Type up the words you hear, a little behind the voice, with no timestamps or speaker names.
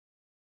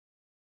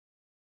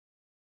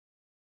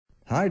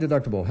High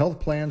deductible health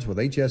plans with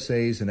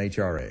HSAs and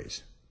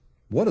HRAs.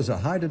 What is a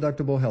high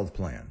deductible health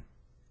plan?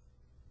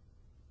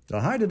 A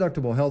high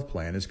deductible health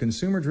plan is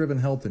consumer-driven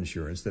health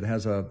insurance that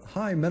has a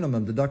high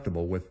minimum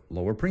deductible with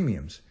lower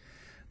premiums.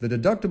 The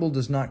deductible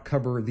does not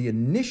cover the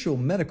initial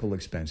medical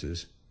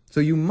expenses, so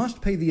you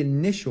must pay the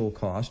initial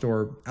cost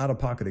or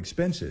out-of-pocket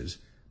expenses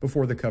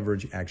before the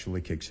coverage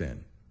actually kicks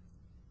in.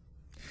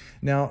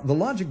 Now, the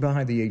logic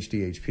behind the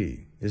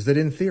HDHP is that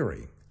in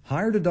theory,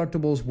 higher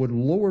deductibles would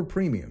lower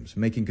premiums,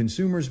 making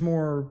consumers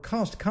more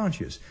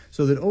cost-conscious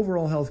so that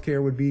overall health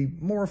care would be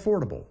more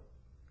affordable.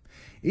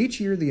 Each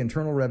year, the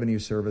Internal Revenue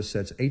Service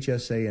sets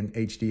HSA and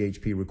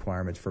HDHP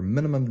requirements for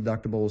minimum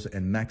deductibles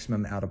and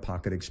maximum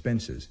out-of-pocket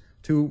expenses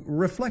to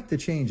reflect the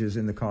changes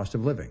in the cost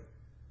of living.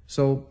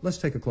 So let's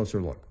take a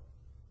closer look.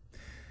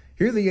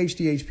 Here are the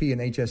HDHP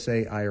and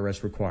HSA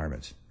IRS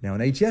requirements. Now,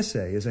 an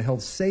HSA is a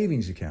health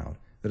savings account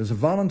that is a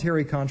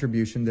voluntary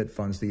contribution that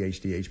funds the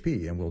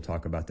HDHP, and we'll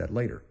talk about that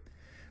later.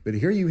 But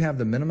here you have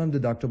the minimum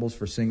deductibles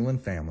for single and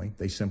family.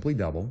 They simply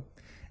double.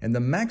 And the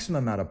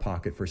maximum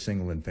out-of-pocket for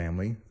single and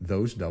family,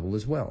 those double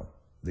as well.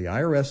 The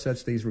IRS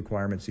sets these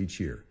requirements each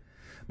year.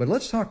 But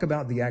let's talk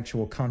about the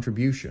actual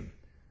contribution.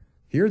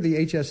 Here are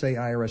the HSA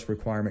IRS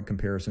requirement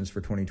comparisons for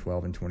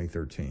 2012 and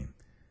 2013.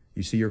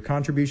 You see your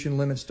contribution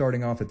limit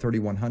starting off at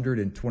 $3,100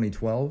 in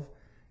 2012,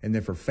 and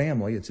then for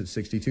family, it's at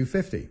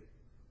 $6,250.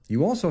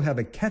 You also have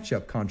a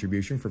catch-up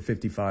contribution for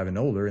 55 and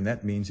older, and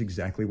that means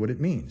exactly what it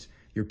means.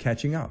 You're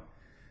catching up.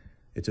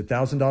 It's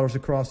 $1,000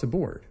 across the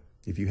board.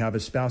 If you have a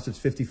spouse that's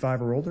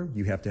 55 or older,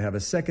 you have to have a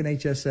second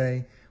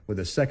HSA with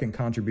a second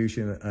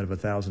contribution of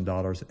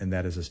 $1,000, and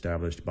that is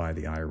established by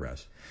the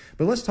IRS.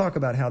 But let's talk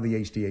about how the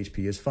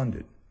HDHP is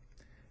funded.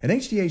 An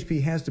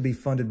HDHP has to be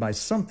funded by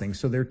something,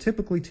 so there are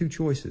typically two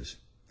choices: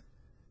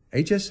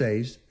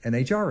 HSAs and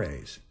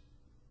HRAs.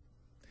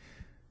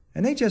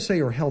 An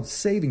HSA or health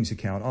savings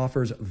account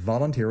offers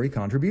voluntary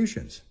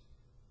contributions.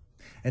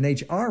 An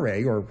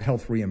HRA or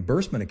health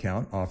reimbursement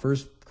account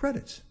offers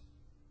credits.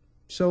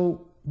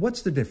 So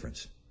what's the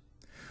difference?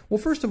 Well,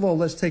 first of all,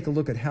 let's take a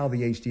look at how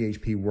the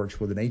HDHP works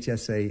with an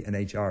HSA and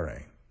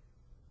HRA.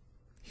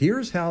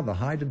 Here's how the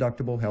high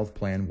deductible health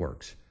plan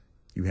works.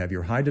 You have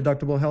your high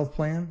deductible health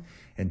plan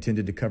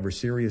intended to cover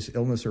serious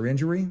illness or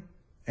injury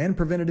and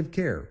preventative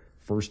care,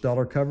 first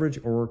dollar coverage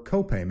or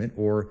copayment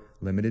or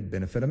limited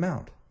benefit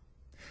amount.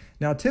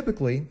 Now,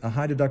 typically, a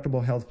high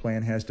deductible health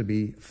plan has to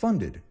be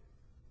funded.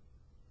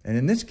 And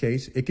in this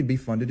case, it can be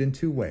funded in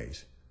two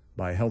ways: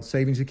 by a health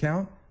savings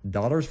account,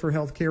 dollars for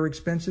health care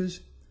expenses,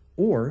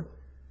 or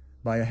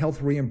by a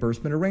health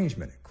reimbursement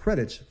arrangement,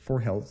 credits for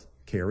health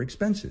care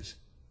expenses.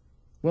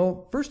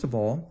 Well, first of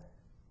all,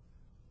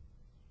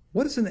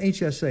 what is an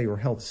HSA or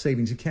health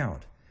savings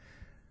account?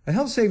 A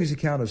health savings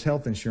account is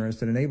health insurance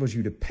that enables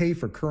you to pay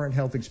for current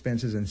health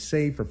expenses and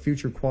save for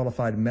future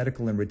qualified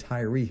medical and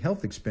retiree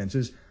health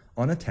expenses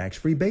on a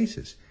tax-free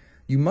basis.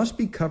 You must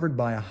be covered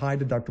by a high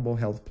deductible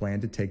health plan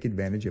to take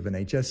advantage of an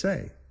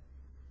HSA.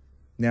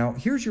 Now,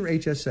 here's your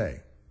HSA.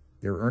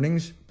 Their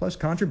earnings plus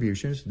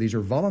contributions. These are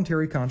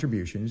voluntary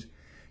contributions.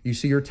 You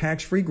see your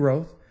tax-free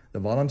growth. The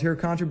voluntary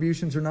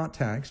contributions are not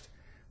taxed.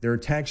 There are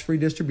tax-free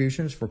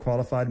distributions for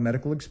qualified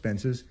medical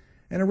expenses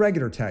and a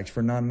regular tax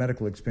for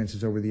non-medical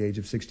expenses over the age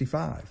of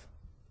 65.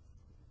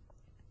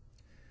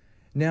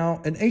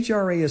 Now, an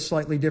HRA is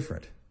slightly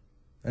different.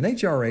 An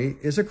HRA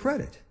is a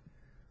credit.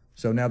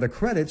 So now the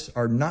credits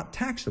are not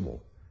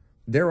taxable.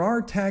 There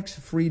are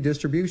tax-free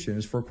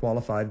distributions for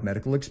qualified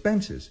medical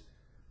expenses.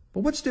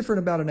 But what's different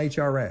about an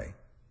HRA?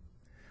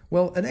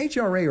 Well, an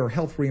HRA or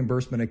health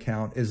reimbursement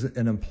account is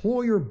an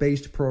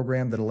employer-based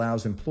program that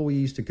allows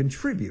employees to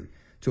contribute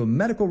to a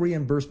medical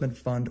reimbursement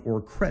fund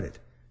or credit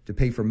to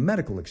pay for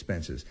medical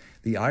expenses.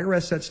 The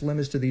IRS sets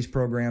limits to these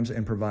programs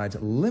and provides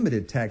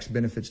limited tax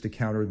benefits to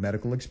counter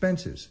medical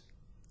expenses.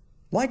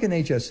 Like an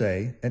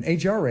HSA, an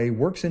HRA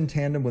works in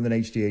tandem with an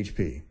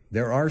HDHP.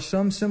 There are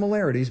some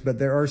similarities, but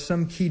there are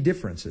some key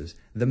differences.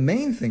 The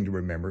main thing to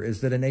remember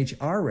is that an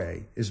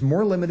HRA is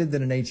more limited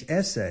than an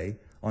HSA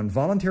on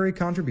voluntary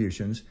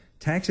contributions,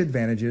 tax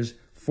advantages,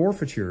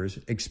 forfeitures,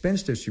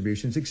 expense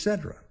distributions,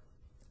 etc.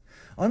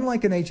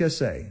 Unlike an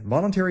HSA,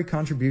 voluntary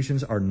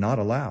contributions are not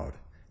allowed.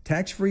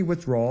 Tax-free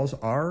withdrawals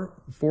are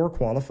for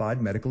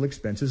qualified medical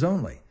expenses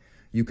only.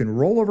 You can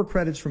roll over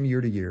credits from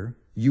year to year.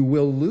 You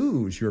will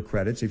lose your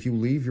credits if you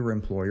leave your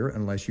employer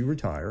unless you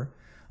retire.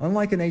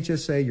 Unlike an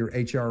HSA, your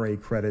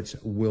HRA credits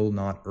will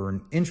not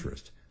earn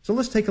interest. So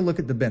let's take a look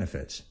at the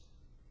benefits.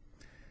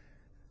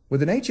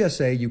 With an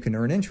HSA, you can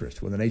earn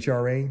interest. With an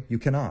HRA, you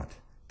cannot.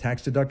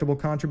 Tax-deductible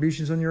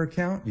contributions on your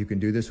account, you can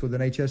do this with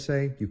an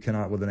HSA. You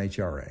cannot with an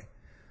HRA.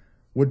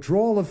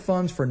 Withdrawal of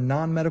funds for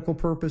non-medical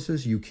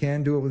purposes, you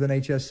can do it with an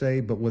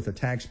HSA, but with a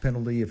tax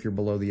penalty if you're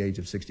below the age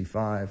of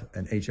 65.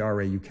 An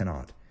HRA, you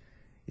cannot.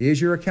 Is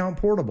your account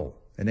portable?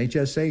 An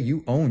HSA,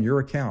 you own your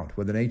account.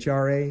 With an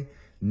HRA,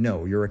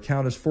 no, your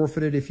account is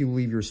forfeited if you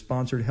leave your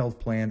sponsored health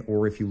plan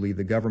or if you leave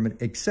the government,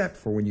 except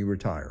for when you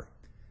retire.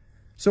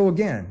 So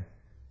again,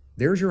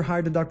 there's your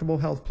high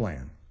deductible health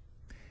plan.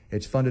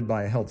 It's funded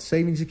by a health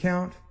savings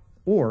account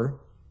or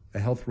a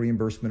health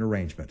reimbursement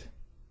arrangement.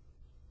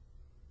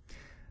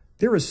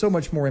 There is so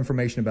much more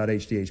information about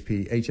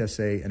HDHP,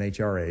 HSA, and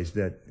HRAs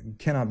that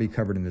cannot be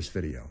covered in this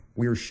video.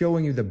 We are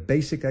showing you the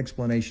basic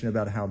explanation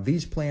about how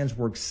these plans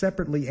work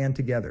separately and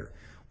together.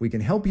 We can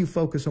help you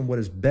focus on what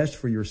is best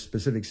for your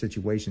specific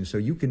situation so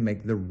you can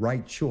make the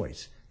right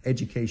choice.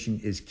 Education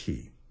is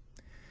key.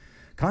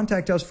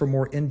 Contact us for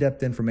more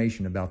in-depth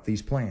information about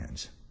these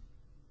plans.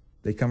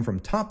 They come from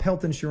top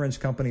health insurance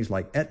companies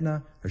like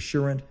Aetna,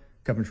 Assurant,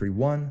 Coventry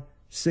One,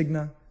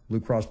 Cigna, Blue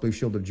Cross Blue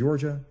Shield of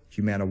Georgia,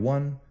 Humana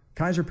One,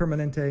 Kaiser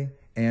Permanente,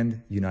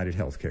 and United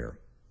Healthcare.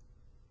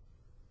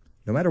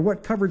 No matter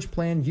what coverage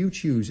plan you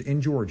choose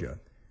in Georgia,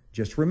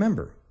 just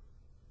remember,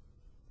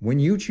 when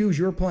you choose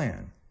your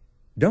plan,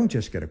 don't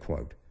just get a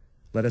quote.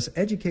 Let us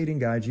educate and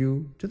guide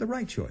you to the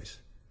right choice.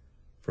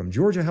 From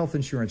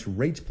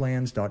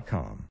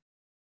GeorgiaHealthInsuranceRatesPlans.com.